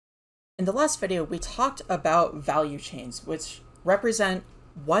In the last video, we talked about value chains, which represent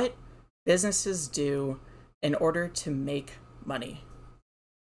what businesses do in order to make money.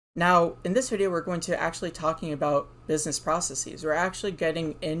 Now, in this video, we're going to actually talking about business processes. We're actually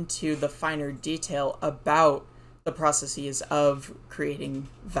getting into the finer detail about the processes of creating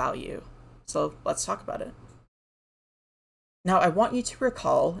value. So let's talk about it. Now, I want you to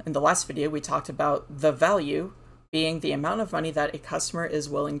recall in the last video, we talked about the value being the amount of money that a customer is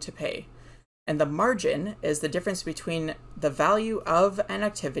willing to pay. And the margin is the difference between the value of an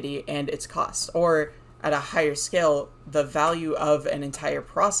activity and its cost, or at a higher scale, the value of an entire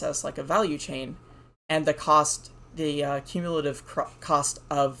process like a value chain and the cost, the cumulative cost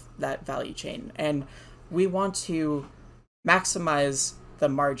of that value chain. And we want to maximize the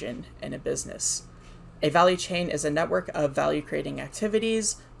margin in a business. A value chain is a network of value-creating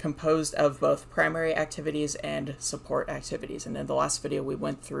activities composed of both primary activities and support activities. And in the last video, we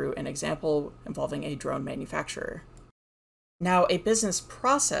went through an example involving a drone manufacturer. Now, a business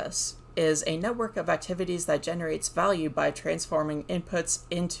process is a network of activities that generates value by transforming inputs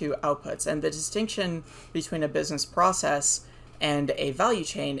into outputs. And the distinction between a business process and a value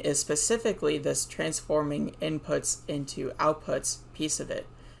chain is specifically this transforming inputs into outputs piece of it.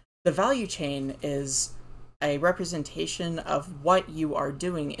 The value chain is a representation of what you are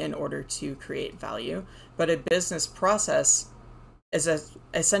doing in order to create value, but a business process is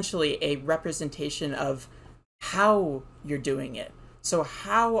essentially a representation of how you're doing it. So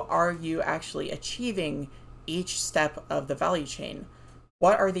how are you actually achieving each step of the value chain?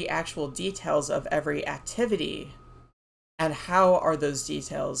 What are the actual details of every activity? And how are those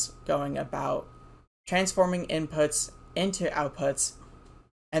details going about transforming inputs into outputs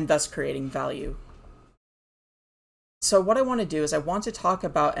and thus creating value? So what I want to do is I want to talk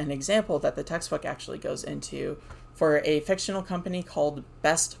about an example that the textbook actually goes into for a fictional company called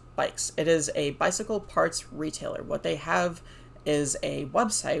Best Bikes. It is a bicycle parts retailer. What they have is a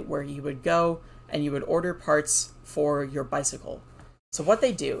website where you would go and you would order parts for your bicycle. So what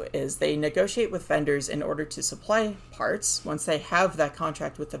they do is they negotiate with vendors in order to supply parts. Once they have that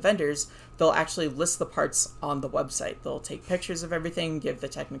contract with the vendors, they'll actually list the parts on the website. They'll take pictures of everything, give the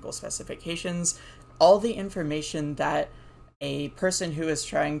technical specifications, all the information that a person who is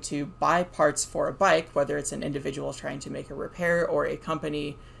trying to buy parts for a bike, whether it's an individual trying to make a repair or a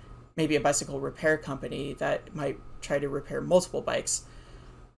company, maybe a bicycle repair company that might try to repair multiple bikes,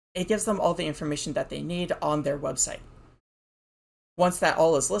 it gives them all the information that they need on their website. Once that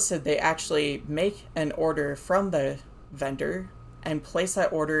all is listed, they actually make an order from the vendor and place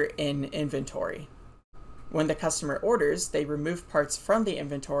that order in inventory. When the customer orders, they remove parts from the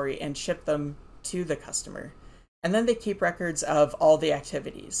inventory and ship them to the customer. And then they keep records of all the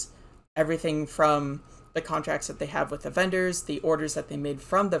activities, everything from the contracts that they have with the vendors, the orders that they made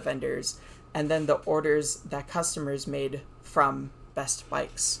from the vendors, and then the orders that customers made from Best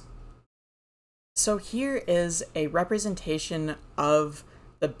Bikes. So here is a representation of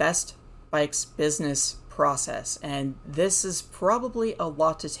the Best Bikes business process, and this is probably a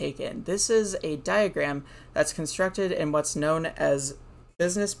lot to take in. This is a diagram that's constructed in what's known as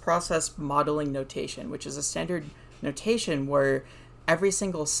business process modeling notation, which is a standard notation where every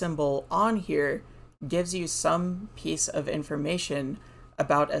single symbol on here gives you some piece of information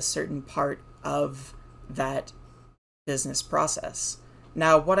about a certain part of that business process.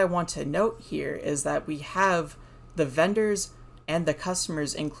 Now, what I want to note here is that we have the vendors and the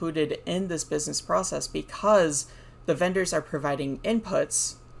customers included in this business process because the vendors are providing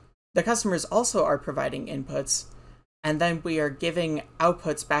inputs, the customers also are providing inputs, and then we are giving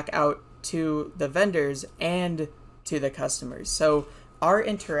outputs back out to the vendors and to the customers. So our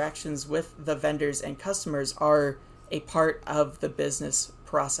interactions with the vendors and customers are a part of the business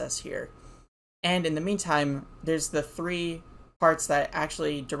process here. And in the meantime, there's the three parts that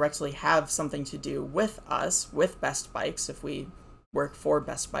actually directly have something to do with us, with Best Bikes, if we work for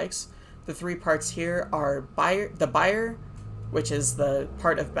Best Bikes. The three parts here are the buyer, which is the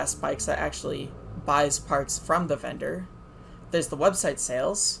part of Best Bikes that actually buys parts from the vendor. There's the website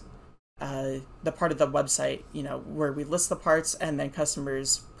sales, the part of the website, where we list the parts and then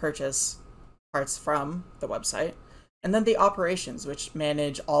customers purchase parts from the website. And then the operations, which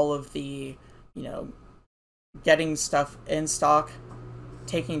manage all of the, getting stuff in stock,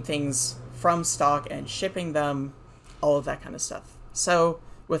 taking things from stock and shipping them, all of that kind of stuff. So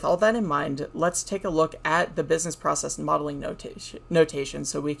with all that in mind, let's take a look at the business process modeling notation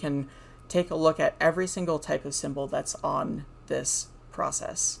so we can take a look at every single type of symbol that's on this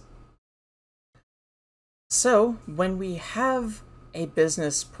process. So when we have a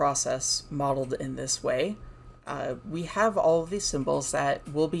business process modeled in this way, we have all of these symbols that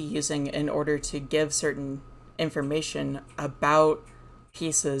we'll be using in order to give certain information about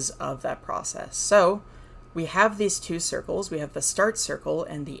pieces of that process. So we have these two circles. We have the start circle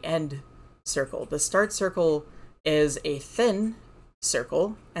and the end circle. The start circle is a thin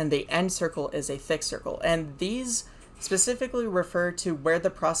circle and the end circle is a thick circle. And these specifically refer to where the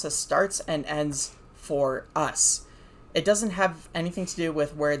process starts and ends for us. It doesn't have anything to do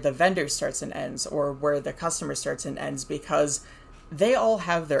with where the vendor starts and ends or where the customer starts and ends, because they all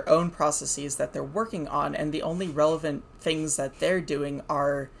have their own processes that they're working on, and the only relevant things that they're doing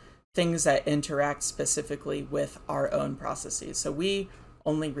are things that interact specifically with our own processes. So we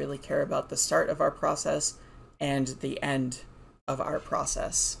only really care about the start of our process and the end of our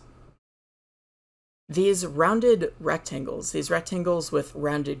process. These rounded rectangles, these rectangles with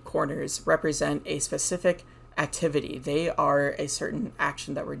rounded corners, represent a specific activity. They are a certain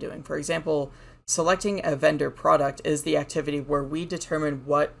action that we're doing. For example, selecting a vendor product is the activity where we determine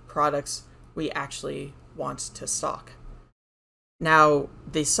what products we actually want to stock. Now,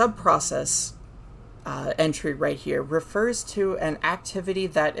 the sub-process entry right here refers to an activity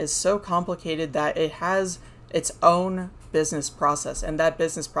that is so complicated that it has its own business process, and that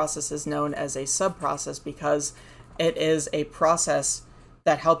business process is known as a sub-process because it is a process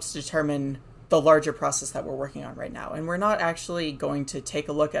that helps determine the larger process that we're working on right now. And we're not actually going to take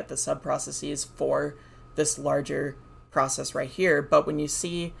a look at the sub-processes for this larger process right here, but when you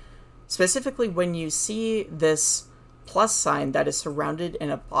see, specifically when you see this plus sign that is surrounded in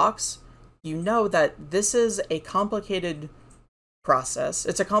a box, you know that this is a complicated process.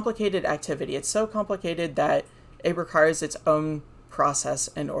 It's a complicated activity. It's so complicated that it requires its own process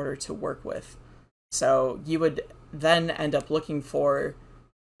in order to work with. So you would then end up looking for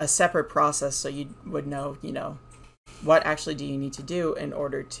a separate process so you would know, what actually do you need to do in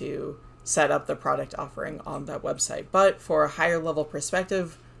order to set up the product offering on that website. But for a higher level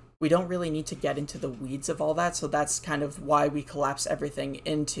perspective, we don't really need to get into the weeds of all that. So that's kind of why we collapse everything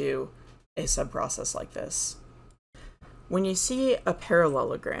into a sub-process like this. When you see a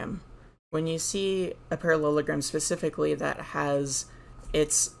parallelogram, specifically that has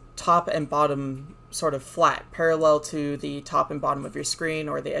its top and bottom sort of flat, parallel to the top and bottom of your screen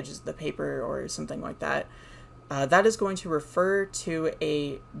or the edges of the paper or something like that, that is going to refer to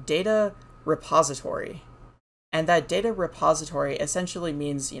a data repository. And that data repository essentially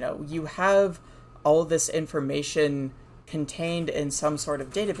means, you have all this information contained in some sort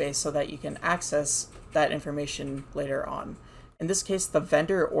of database so that you can access that information later on. In this case, the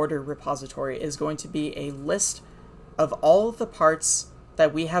vendor order repository is going to be a list of all of the parts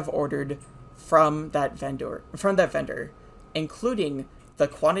that we have ordered from that vendor, including the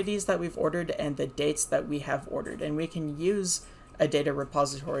quantities that we've ordered and the dates that we have ordered. And we can use a data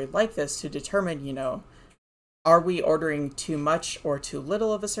repository like this to determine, are we ordering too much or too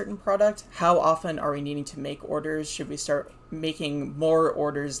little of a certain product? How often are we needing to make orders? Should we start making more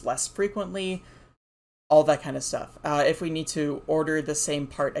orders less frequently? All that kind of stuff. If we need to order the same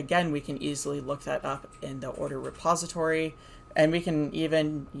part again, we can easily look that up in the order repository. And we can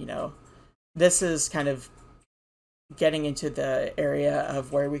even, this is kind of getting into the area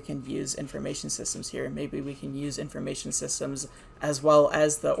of where we can use information systems here. Maybe we can use information systems as well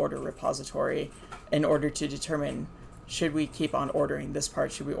as the order repository in order to determine, should we keep on ordering this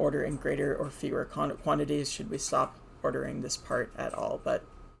part? Should we order in greater or fewer quantities? Should we stop ordering this part at all? But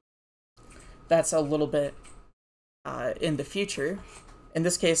that's a little bit in the future. In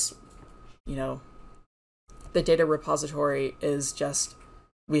this case, the data repository is just,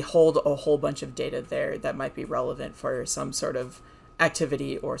 we hold a whole bunch of data there that might be relevant for some sort of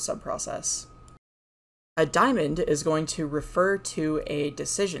activity or subprocess. A diamond is going to refer to a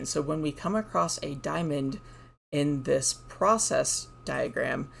decision. So when we come across a diamond in this process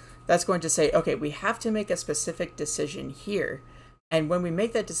diagram, that's going to say, okay, we have to make a specific decision here. And when we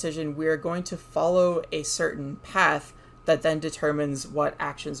make that decision, we are going to follow a certain path that then determines what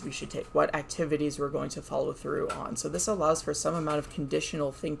actions we should take, what activities we're going to follow through on. So this allows for some amount of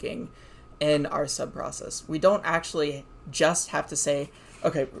conditional thinking in our sub-process. We don't actually just have to say,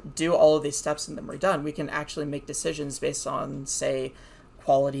 okay, do all of these steps and then we're done. We can actually make decisions based on, say,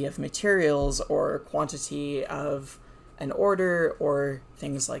 quality of materials or quantity of an order or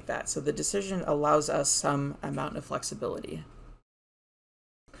things like that. So the decision allows us some amount of flexibility.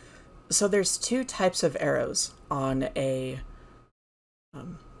 So there's two types of arrows on a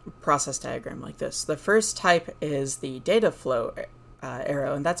process diagram like this. The first type is the data flow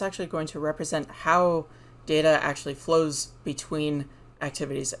arrow, and that's actually going to represent how data actually flows between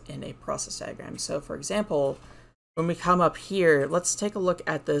activities in a process diagram. So for example, when we come up here, let's take a look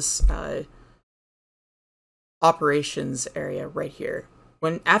at this operations area right here.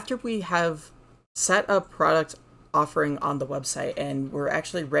 After we have set up product offering on the website and we're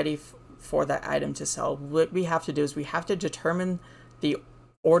actually ready for that item to sell, what we have to do is we have to determine the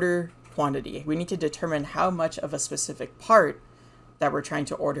order quantity. We need to determine how much of a specific part that we're trying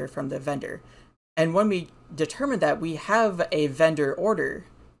to order from the vendor. And when we determine that, we have a vendor order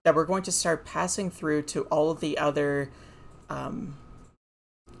that we're going to start passing through to all of the other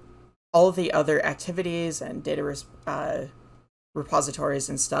activities and data repositories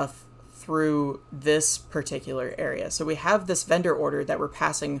and stuff through this particular area. So we have this vendor order that we're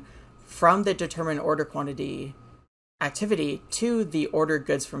passing from the determine order quantity activity to the order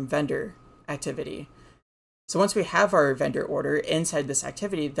goods from vendor activity. So once we have our vendor order inside this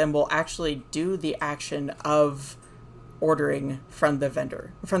activity, then we'll actually do the action of ordering from the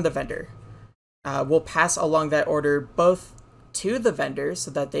vendor. We'll pass along that order both to the vendor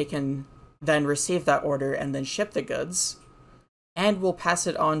so that they can then receive that order and then ship the goods, and we'll pass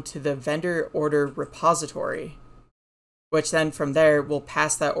it on to the vendor order repository, which then from there we'll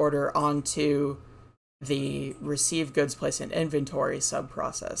pass that order on to the receive goods place in inventory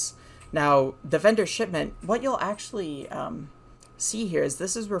sub-process. Now, the vendor shipment, what you'll actually see here is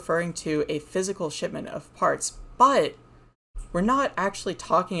this is referring to a physical shipment of parts, but we're not actually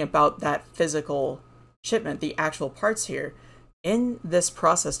talking about that physical shipment, the actual parts here. In this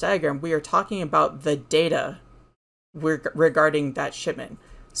process diagram, we are talking about the data regarding that shipment.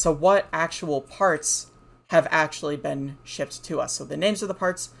 So what actual parts have actually been shipped to us. So the names of the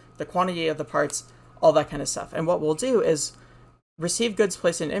parts, the quantity of the parts, all that kind of stuff. And what we'll do is receive goods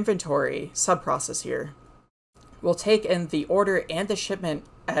placed in inventory sub-process here. We'll take in the order and the shipment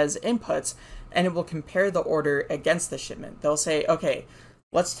as inputs, and it will compare the order against the shipment. They'll say, okay,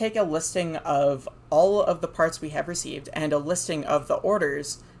 let's take a listing of all of the parts we have received and a listing of the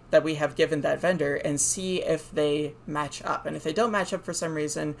orders that we have given that vendor and see if they match up. And if they don't match up for some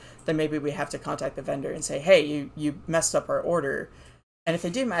reason, then maybe we have to contact the vendor and say, hey, you messed up our order. And if they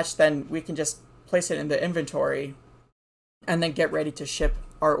do match, then we can just place it in the inventory and then get ready to ship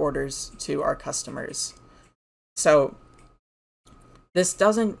our orders to our customers. So this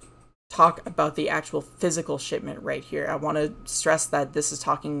doesn't talk about the actual physical shipment right here. I want to stress that this is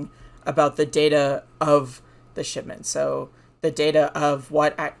talking about the data of the shipment. So the data of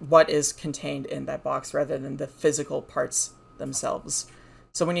what is contained in that box rather than the physical parts themselves.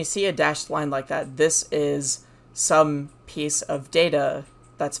 So when you see a dashed line like that, this is some piece of data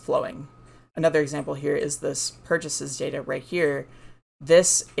that's flowing. Another example here is this purchases data right here.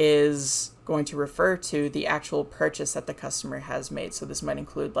 This is going to refer to the actual purchase that the customer has made. So this might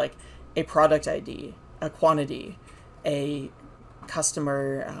include like a product ID, a quantity, a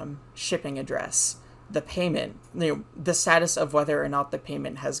customer shipping address, the payment, the status of whether or not the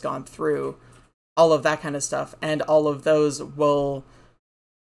payment has gone through, all of that kind of stuff. And all of those will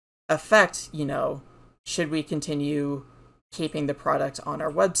affect, should we continue keeping the product on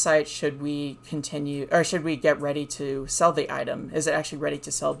our website? Should we continue, or should we get ready to sell the item? Is it actually ready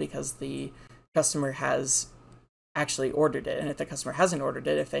to sell because the customer has actually ordered it? And if the customer hasn't ordered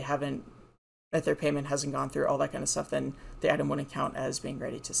it, if their payment hasn't gone through, all that kind of stuff, then the item wouldn't count as being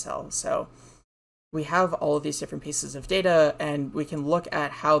ready to sell. So we have all of these different pieces of data, and we can look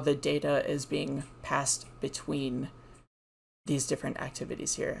at how the data is being passed between these different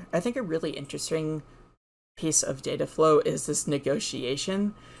activities here. I think a really interesting piece of data flow is this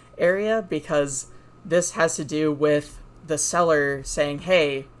negotiation area, because this has to do with the seller saying,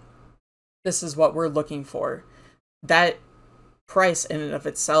 hey, this is what we're looking for. That price in and of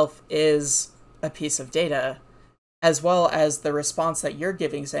itself is a piece of data, as well as the response that you're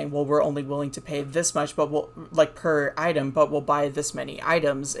giving saying, well, we're only willing to pay this much, but we'll per item, but we'll buy this many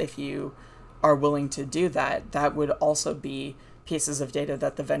items if you are willing to do that. That would also be pieces of data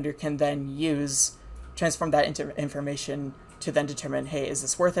that the vendor can then use, transform that into information to then determine, hey, is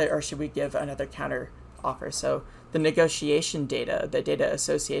this worth it, or should we give another counter offer? So the negotiation data, the data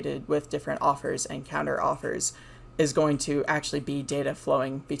associated with different offers and counter offers, is going to actually be data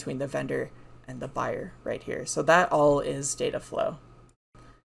flowing between the vendor and the buyer right here. So that all is data flow.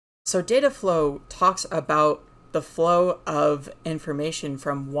 So data flow talks about the flow of information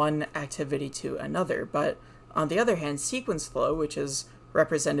from one activity to another, but on the other hand, sequence flow, which is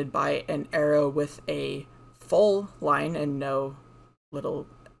represented by an arrow with a full line and no little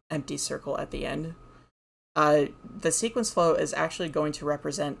empty circle at the end, the sequence flow is actually going to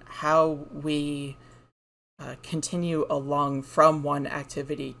represent how we continue along from one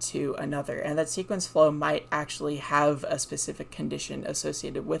activity to another. And that sequence flow might actually have a specific condition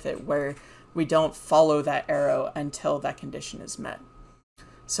associated with it where we don't follow that arrow until that condition is met.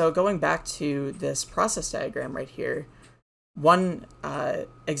 So going back to this process diagram right here, one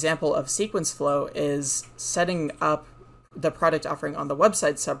example of sequence flow is setting up the product offering on the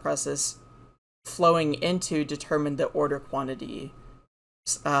website subprocess flowing into determine the order quantity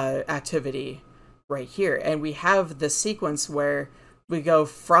activity right here. And we have the sequence where we go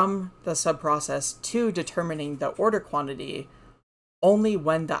from the subprocess to determining the order quantity only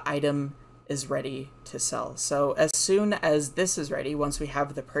when the item is ready to sell. So as soon as this is ready, once we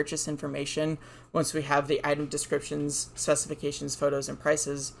have the purchase information, once we have the item descriptions, specifications, photos, and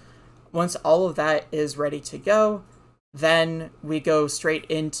prices, once all of that is ready to go, then we go straight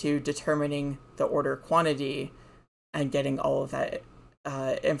into determining the order quantity and getting all of that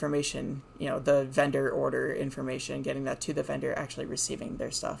information, the vendor order information, getting that to the vendor, actually receiving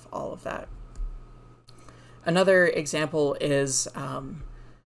their stuff, all of that. Another example is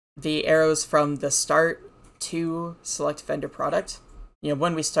the arrows from the start to select vendor product.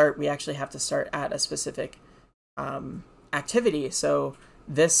 When we start, we actually have to start at a specific activity. So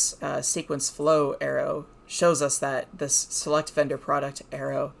this sequence flow arrow shows us that this select vendor product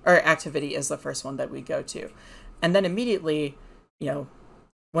arrow or activity is the first one that we go to. And then immediately,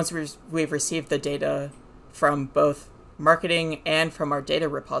 once we've received the data from both marketing and from our data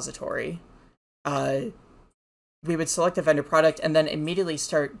repository, we would select a vendor product and then immediately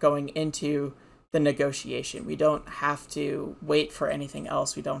start going into the negotiation. We don't have to wait for anything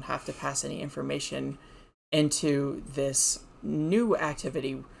else. We don't have to pass any information into this new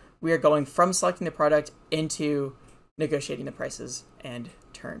activity. We are going from selecting the product into negotiating the prices and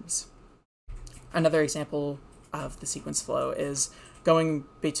terms. Another example of the sequence flow is going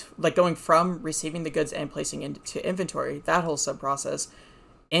from receiving the goods and placing into inventory, that whole sub-process,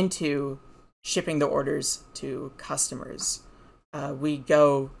 into shipping the orders to customers. We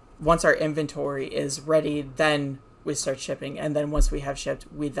go, once our inventory is ready, then we start shipping. And then once we have shipped,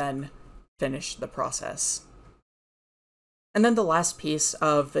 we then finish the process. And then the last piece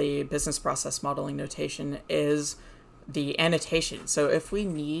of the business process modeling notation is the annotation. So if we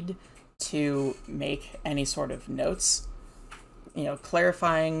need to make any sort of notes,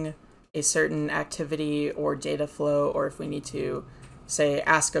 clarifying a certain activity or data flow, or if we need to, say,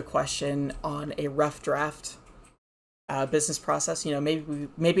 ask a question on a rough draft business process,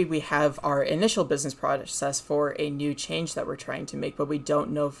 maybe we have our initial business process for a new change that we're trying to make, but we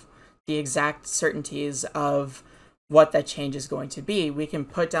don't know the exact certainties of what that change is going to be. We can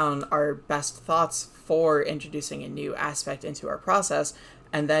put down our best thoughts for introducing a new aspect into our process,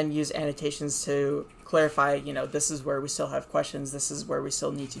 and then use annotations to clarify, this is where we still have questions, this is where we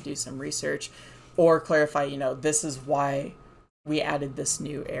still need to do some research, or clarify, this is why we added this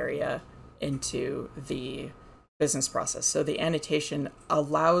new area into the business process. So the annotation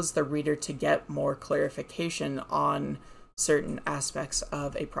allows the reader to get more clarification on certain aspects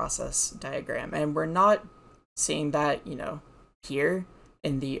of a process diagram. And we're not seeing that, here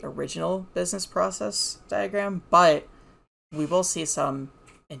in the original business process diagram, but we will see some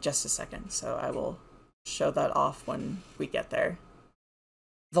in just a second. So I will show that off when we get there.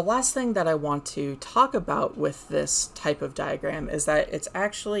 The last thing that I want to talk about with this type of diagram is that it's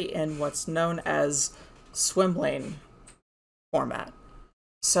actually in what's known as swim lane format.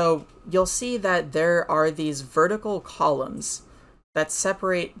 So you'll see that there are these vertical columns that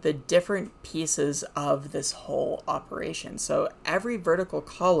separate the different pieces of this whole operation. So every vertical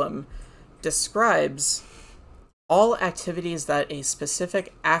column describes all activities that a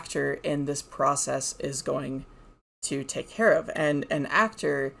specific actor in this process is going to take care of. And an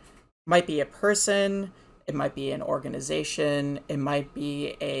actor might be a person, it might be an organization, it might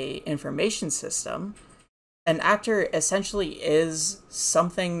be an information system. An actor essentially is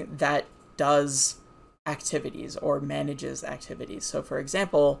something that does activities or manages activities. So for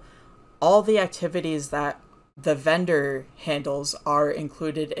example, all the activities that the vendor handles are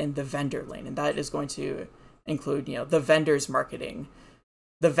included in the vendor lane, and that is going to include, the vendor's marketing,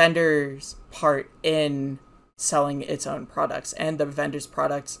 the vendor's part in selling its own products, and the vendor's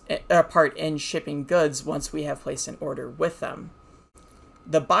part in shipping goods once we have placed an order with them.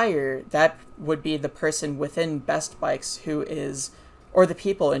 The buyer, that would be the person within Best Bikes who is, or the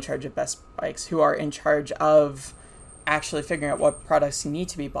people in charge of Best Bikes who are in charge of actually figuring out what products need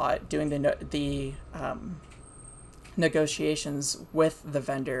to be bought, doing the negotiations with the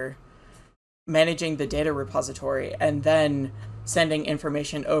vendor, managing the data repository, and then sending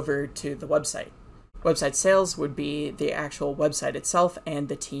information over to the website. Website sales would be the actual website itself and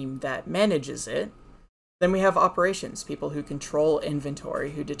the team that manages it. Then we have operations, people who control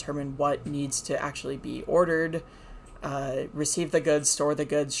inventory, who determine what needs to actually be ordered, receive the goods, store the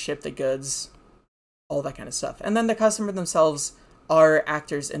goods, ship the goods, all that kind of stuff. And then the customer themselves are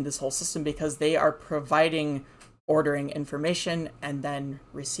actors in this whole system because they are providing ordering information and then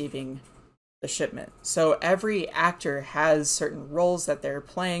receiving the shipment. So every actor has certain roles that they're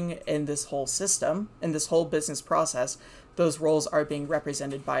playing in this whole system, in this whole business process. Those roles are being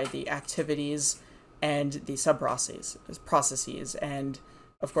represented by the activities and the sub-processes. And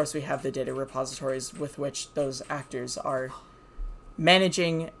of course, we have the data repositories with which those actors are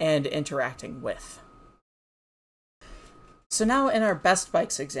managing and interacting with. So now in our Best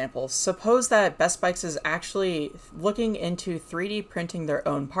Bikes example, suppose that Best Bikes is actually looking into 3D printing their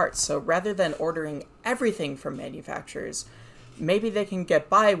own parts. So rather than ordering everything from manufacturers, maybe they can get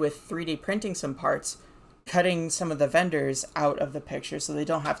by with 3D printing some parts, cutting some of the vendors out of the picture so they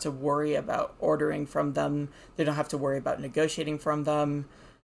don't have to worry about ordering from them. They don't have to worry about negotiating from them.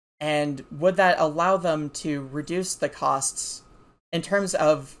 And would that allow them to reduce the costs in terms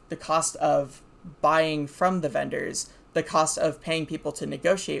of the cost of buying from the vendors, the cost of paying people to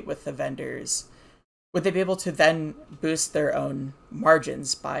negotiate with the vendors? Would they be able to then boost their own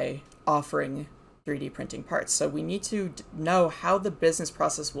margins by offering 3D printing parts? So we need to know how the business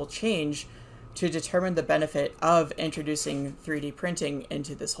process will change to determine the benefit of introducing 3D printing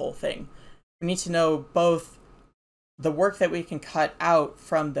into this whole thing. We need to know both the work that we can cut out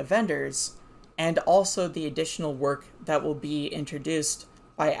from the vendors and also the additional work that will be introduced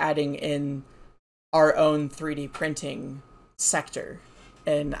by adding in our own 3D printing sector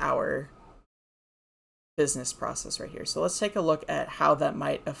in our business process right here. So let's take a look at how that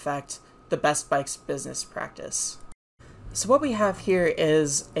might affect the Best Bikes business practice. So what we have here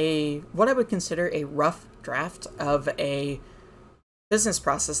is what I would consider a rough draft of a business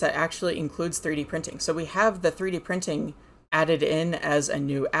process that actually includes 3D printing. So we have the 3D printing added in as a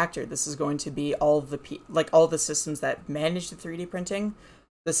new actor. This is going to be all the systems that manage the 3D printing,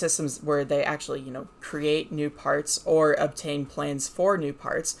 the systems where they actually, create new parts or obtain plans for new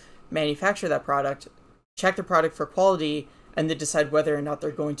parts, manufacture that product, check the product for quality, and then decide whether or not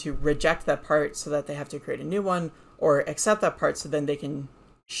they're going to reject that part so that they have to create a new one, or accept that part so then they can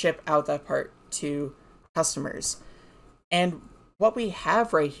ship out that part to customers. And what we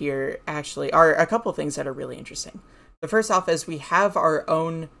have right here actually are a couple things that are really interesting. The first off is we have our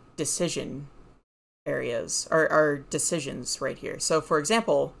own decision areas, our decisions right here. So for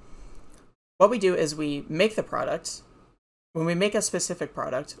example, what we do is we make the product. When we make a specific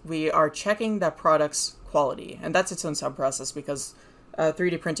product, we are checking that product's quality. And that's its own sub-process because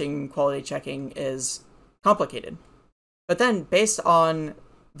 3D printing quality checking is complicated. But then based on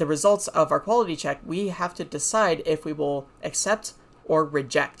the results of our quality check, we have to decide if we will accept or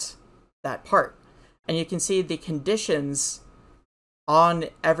reject that part. And you can see the conditions on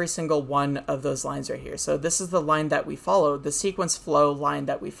every single one of those lines right here. So this is the line that we follow, the sequence flow line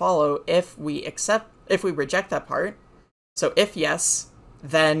that we follow if we reject that part. So if yes,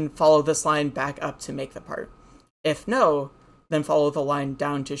 then follow this line back up to make the part. If no, then follow the line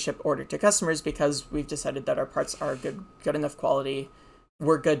down to ship order to customers because we've decided that our parts are good enough quality.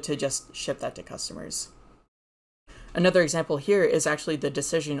 We're good to just ship that to customers. Another example here is actually the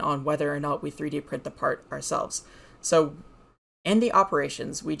decision on whether or not we 3D print the part ourselves. So in the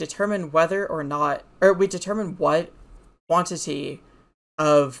operations, we determine whether or not, or we determine what quantity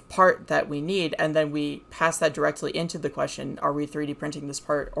of part that we need, and then we pass that directly into the question, are we 3D printing this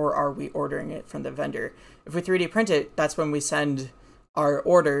part or are we ordering it from the vendor? If we 3D print it, that's when we send our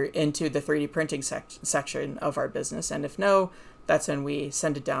order into the 3D printing section of our business. And if no, that's when we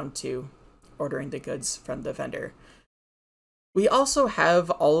send it down to ordering the goods from the vendor. We also have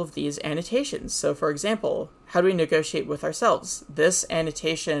all of these annotations. So for example, how do we negotiate with ourselves? This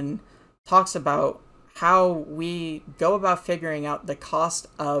annotation talks about how we go about figuring out the cost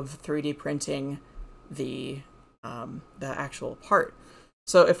of 3D printing the actual part.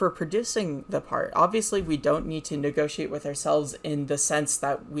 So if we're producing the part, obviously we don't need to negotiate with ourselves in the sense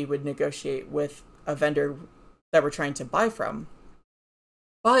that we would negotiate with a vendor that we're trying to buy from.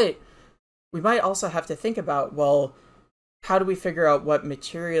 But we might also have to think about, well, how do we figure out what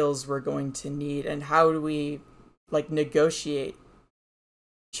materials we're going to need, and how do we negotiate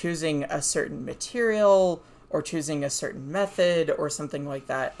choosing a certain material or choosing a certain method or something like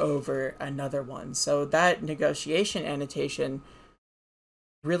that over another one? So that negotiation annotation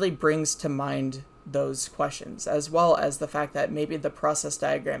really brings to mind those questions, as well as the fact that maybe the process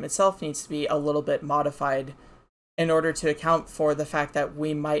diagram itself needs to be a little bit modified in order to account for the fact that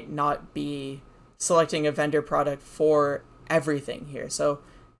we might not be selecting a vendor product for everything here. So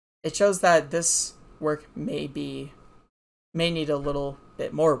it shows that this work may need a little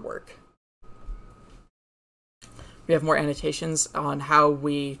bit more work. We have more annotations on how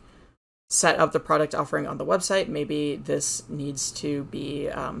we set up the product offering on the website. Maybe this needs to be,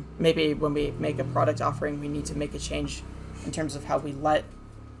 maybe when we make a product offering, we need to make a change in terms of how we let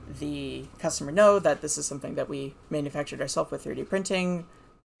the customer know that this is something that we manufactured ourselves with 3D printing.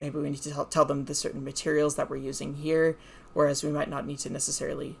 Maybe we need to tell them the certain materials that we're using here, whereas we might not need to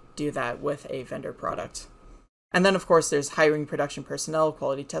necessarily do that with a vendor product. And then, of course, there's hiring production personnel,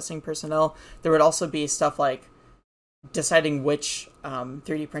 quality testing personnel. There would also be stuff like deciding which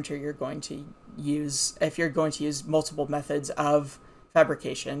 3D printer you're going to use. If you're going to use multiple methods of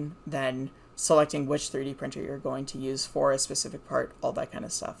fabrication, then selecting which 3D printer you're going to use for a specific part, all that kind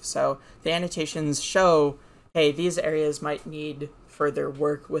of stuff. So the annotations show, hey, these areas might need further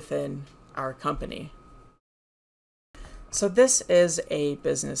work within our company. So this is a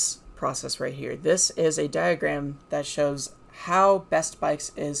business process right here. This is a diagram that shows how Best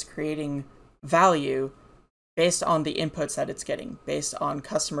Bikes is creating value based on the inputs that it's getting, based on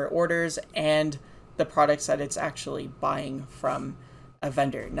customer orders and the products that it's actually buying from a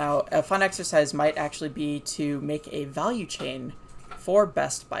vendor. Now, a fun exercise might actually be to make a value chain for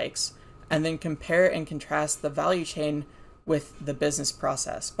Best Bikes and then compare and contrast the value chain with the business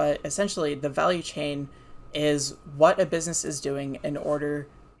process. But essentially, the value chain is what a business is doing in order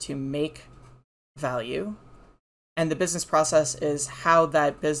to make value. And the business process is how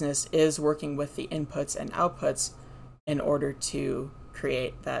that business is working with the inputs and outputs in order to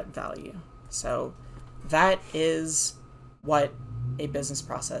create that value. So that is what a business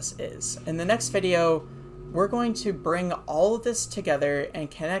process is. In the next video, we're going to bring all of this together and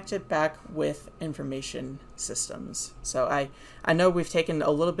connect it back with information systems. So I know we've taken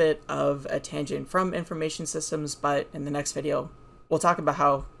a little bit of a tangent from information systems, but in the next video, we'll talk about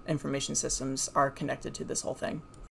how information systems are connected to this whole thing.